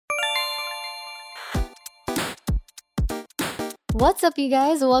What's up, you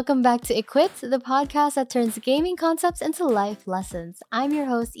guys? Welcome back to Equipped, the podcast that turns gaming concepts into life lessons. I'm your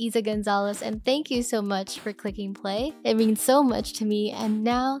host, Isa Gonzalez, and thank you so much for clicking play. It means so much to me, and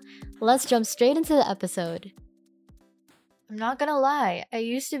now let's jump straight into the episode. I'm not gonna lie, I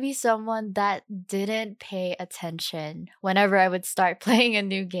used to be someone that didn't pay attention whenever I would start playing a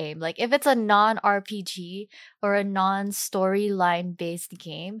new game. Like, if it's a non RPG or a non storyline based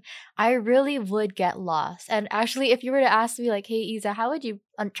game, I really would get lost. And actually, if you were to ask me, like, hey, Isa, how would you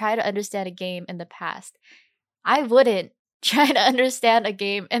try to understand a game in the past? I wouldn't try to understand a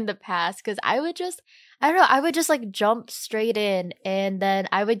game in the past because I don't know, I would just like jump straight in and then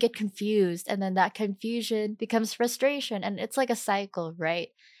I would get confused and then that confusion becomes frustration and it's like a cycle, right?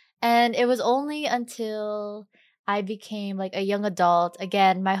 And it was only until I became like a young adult,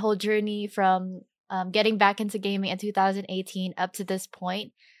 again, my whole journey from getting back into gaming in 2018 up to this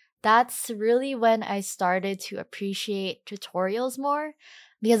point, that's really when I started to appreciate tutorials more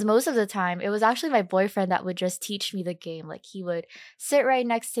because most of the time, it was actually my boyfriend that would just teach me the game. Like, he would sit right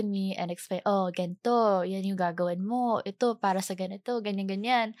next to me and explain, oh, ganito, yan yung gagawin mo, ito para sa ganito, ganyan,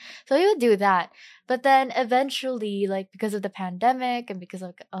 ganyan. So he would do that. But then eventually, like, because of the pandemic and because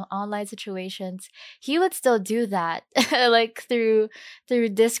of online situations, he would still do that, like, through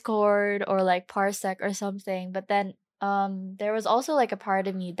Discord or, like, Parsec or something. But then there was also, like, a part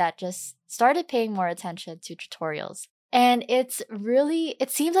of me that just started paying more attention to tutorials. And it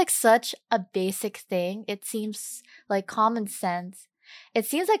seems like such a basic thing. It seems like common sense. It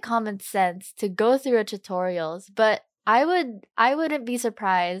seems like common sense to go through a tutorials, but I wouldn't be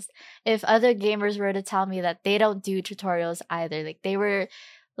surprised if other gamers were to tell me that they don't do tutorials either. Like they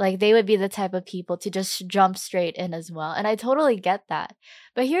would be the type of people to just jump straight in as well. And I totally get that.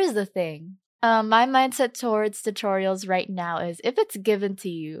 But here's the thing. My mindset towards tutorials right now is if it's given to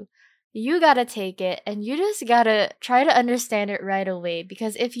you gotta take it and you just gotta try to understand it right away.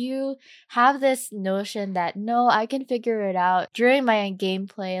 Because if you have this notion that, no, I can figure it out during my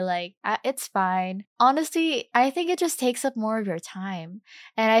gameplay, like, it's fine. Honestly, I think it just takes up more of your time.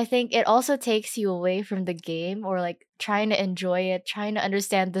 And I think it also takes you away from the game or like trying to enjoy it, trying to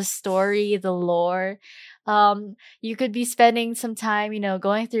understand the story, the lore. You could be spending some time,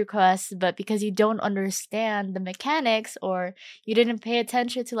 going through quests, but because you don't understand the mechanics or you didn't pay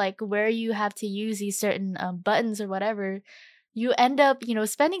attention to like where you have to use these certain buttons or whatever, you end up,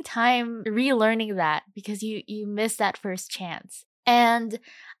 spending time relearning that because you missed that first chance. And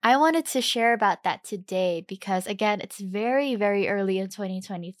I wanted to share about that today because again, it's very, very early in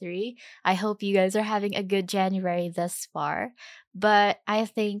 2023. I hope you guys are having a good January thus far. But I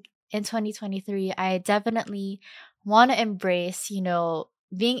think in 2023, I definitely want to embrace,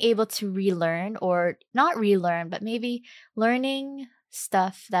 being able to relearn or not relearn, but maybe learning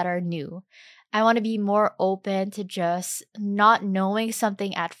stuff that are new. I want to be more open to just not knowing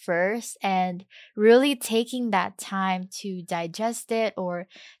something at first and really taking that time to digest it or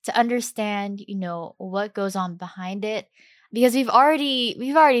to understand, what goes on behind it. Because we've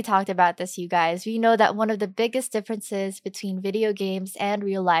already talked about this, you guys. We know that one of the biggest differences between video games and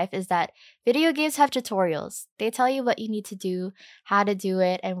real life is that video games have tutorials. They tell you what you need to do, how to do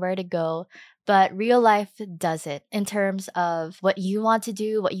it, and where to go. But real life does it in terms of what you want to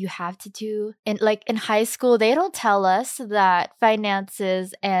do, what you have to do. And like in high school, they don't tell us that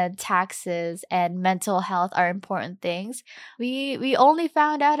finances and taxes and mental health are important things. We only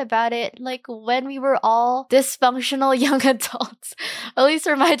found out about it like when we were all dysfunctional young adults. At least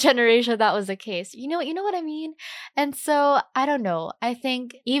for my generation, that was the case. You know what I mean? And so I don't know. I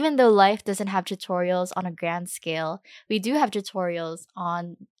think even though life doesn't have tutorials on a grand scale, we do have tutorials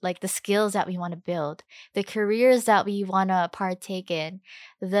on like the skills that we want to build, the careers that we want to partake in,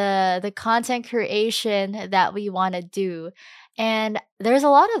 the content creation that we want to do. And there's a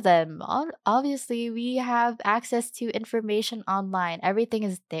lot of them. Obviously, we have access to information online. Everything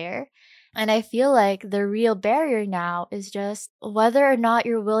is there. And I feel like the real barrier now is just whether or not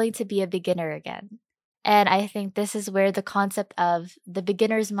you're willing to be a beginner again. And I think this is where the concept of the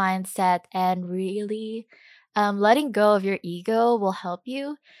beginner's mindset and really letting go of your ego will help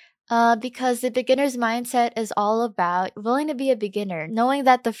you. Because the beginner's mindset is all about willing to be a beginner, knowing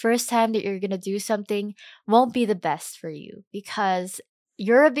that the first time that you're going to do something won't be the best for you because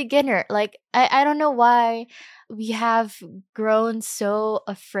you're a beginner. Like, I don't know why we have grown so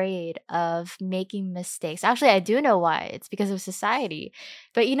afraid of making mistakes. Actually, I do know why. It's because of society.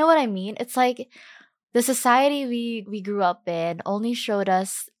 But you know what I mean? It's like the society we grew up in only showed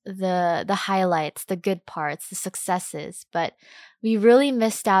us the highlights, the good parts, the successes, but we really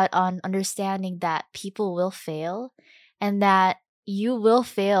missed out on understanding that people will fail and that you will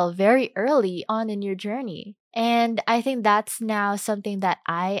fail very early on in your journey. And I think that's now something that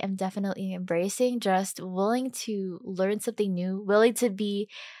I am definitely embracing, just willing to learn something new, willing to be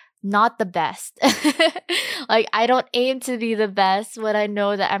not the best. Like, I don't aim to be the best when I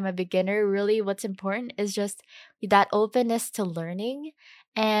know that I'm a beginner. Really, what's important is just that openness to learning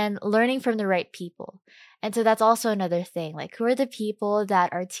and learning from the right people. And so that's also another thing. Like, who are the people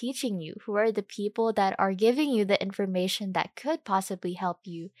that are teaching you? Who are the people that are giving you the information that could possibly help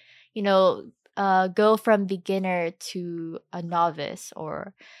you, you know, go from beginner to a novice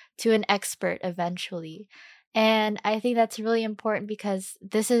or to an expert eventually. And I think that's really important because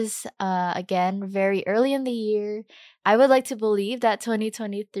this is, again, very early in the year. I would like to believe that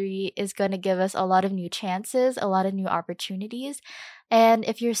 2023 is going to give us a lot of new chances, a lot of new opportunities. And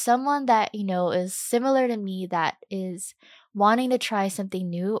if you're someone that, is similar to me, that is wanting to try something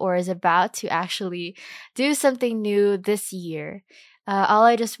new or is about to actually do something new this year, all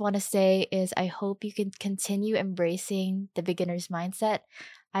I just want to say is I hope you can continue embracing the beginner's mindset.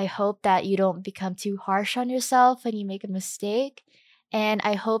 I hope that you don't become too harsh on yourself when you make a mistake. And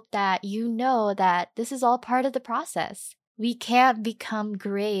I hope that you know that this is all part of the process. We can't become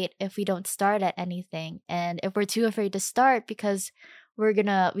great if we don't start at anything. And if we're too afraid to start because we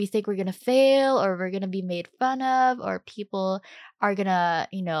think we're gonna fail or we're gonna be made fun of or people are gonna,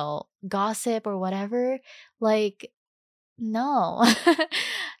 gossip or whatever, like, no.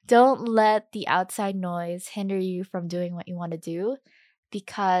 Don't let the outside noise hinder you from doing what you want to do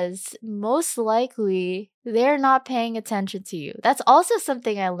because most likely they're not paying attention to you. That's also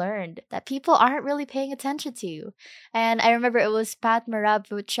something I learned, that people aren't really paying attention to you. And I remember it was Pat Marab,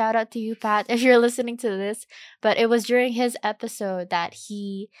 but shout out to you, Pat, if you're listening to this. But it was during his episode that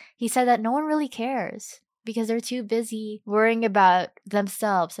he said that no one really cares because they're too busy worrying about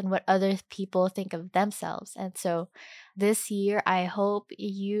themselves and what other people think of themselves. And so this year, I hope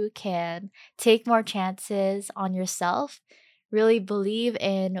you can take more chances on yourself, really believe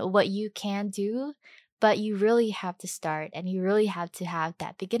in what you can do, but you really have to start and you really have to have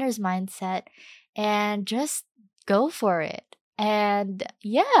that beginner's mindset and just go for it. And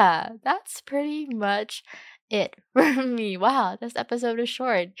yeah, that's pretty much it for me. Wow, this episode is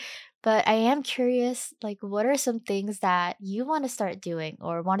short. But I am curious, like, what are some things that you want to start doing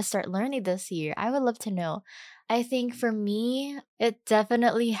or want to start learning this year? I would love to know. I think for me, it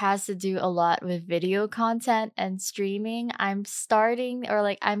definitely has to do a lot with video content and streaming. I'm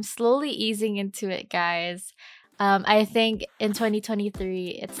slowly easing into it, guys. I think in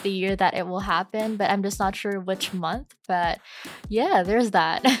 2023, it's the year that it will happen, but I'm just not sure which month. But yeah, there's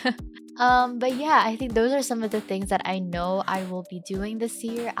that. But yeah, I think those are some of the things that I know I will be doing this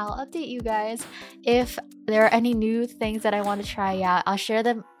year. I'll update you guys if there are any new things that I want to try out. I'll share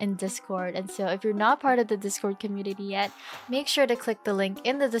them in Discord. And so if you're not part of the Discord community yet, make sure to click the link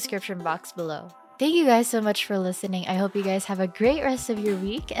in the description box below. Thank you guys so much for listening. I hope you guys have a great rest of your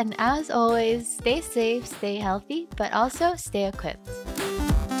week. And as always, stay safe, stay healthy, but also stay equipped.